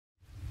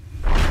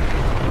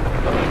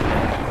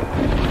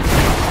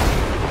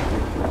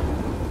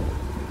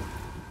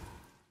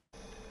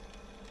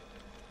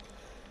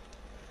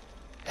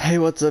Hey,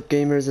 what's up,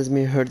 gamers? It's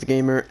me, Herd the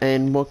Gamer,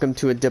 and welcome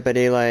to a Dead by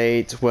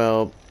Daylight,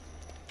 well,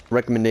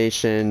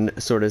 recommendation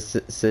sort of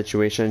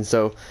situation.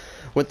 So,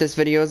 what this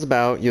video is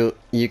about, you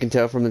can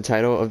tell from the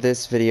title of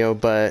this video,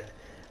 but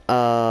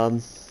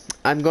I'm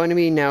going to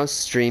be now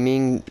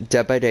streaming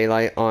Dead by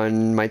Daylight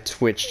on my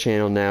Twitch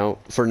channel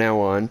from now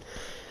on,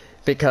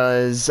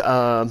 because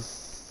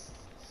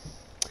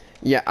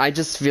yeah, I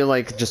just feel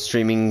like just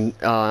streaming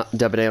Dead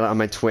by Daylight on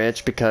my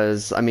Twitch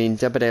because, I mean,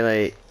 Dead by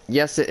Daylight,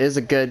 yes, it is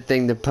a good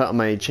thing to put on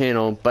my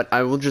channel, but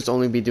I will just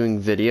only be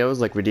doing videos,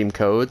 like redeem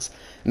codes,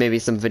 maybe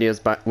some videos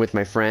with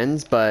my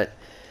friends, but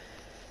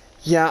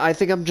yeah, I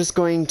think I'm just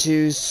going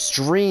to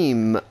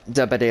stream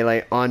Dead by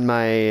Daylight on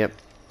my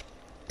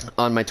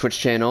Twitch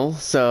channel,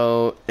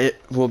 so it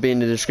will be in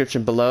the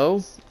description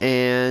below,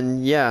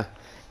 and yeah.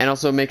 And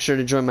also make sure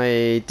to join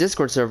my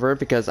Discord server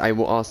because I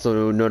will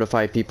also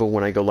notify people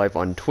when I go live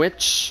on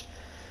Twitch.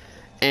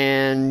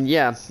 And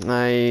yeah,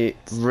 I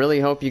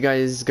really hope you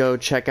guys go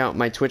check out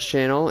my Twitch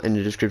channel in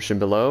the description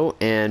below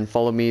and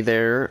follow me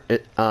there,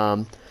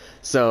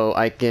 so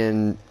I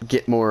can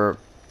get more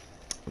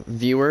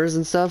viewers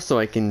and stuff, so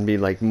I can be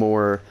like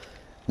more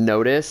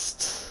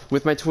noticed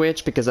with my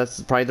Twitch, because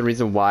that's probably the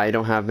reason why I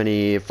don't have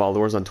many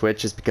followers on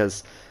Twitch, is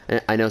because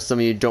I know some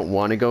of you don't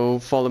want to go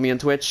follow me on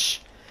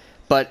Twitch.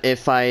 But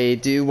if I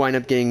do wind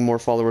up getting more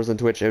followers on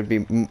Twitch, I would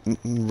be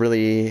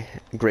really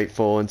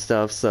grateful and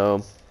stuff,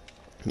 so.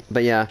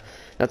 But yeah,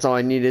 that's all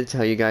I needed to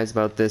tell you guys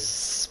about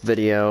this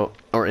video,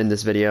 or in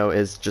this video,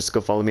 is just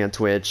go follow me on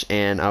Twitch,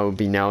 and I will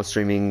be now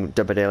streaming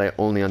Dead by Daylight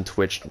only on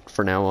Twitch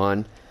for now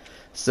on.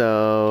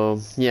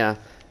 So, yeah,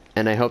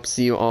 and I hope to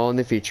see you all in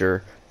the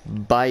future.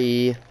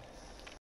 Bye!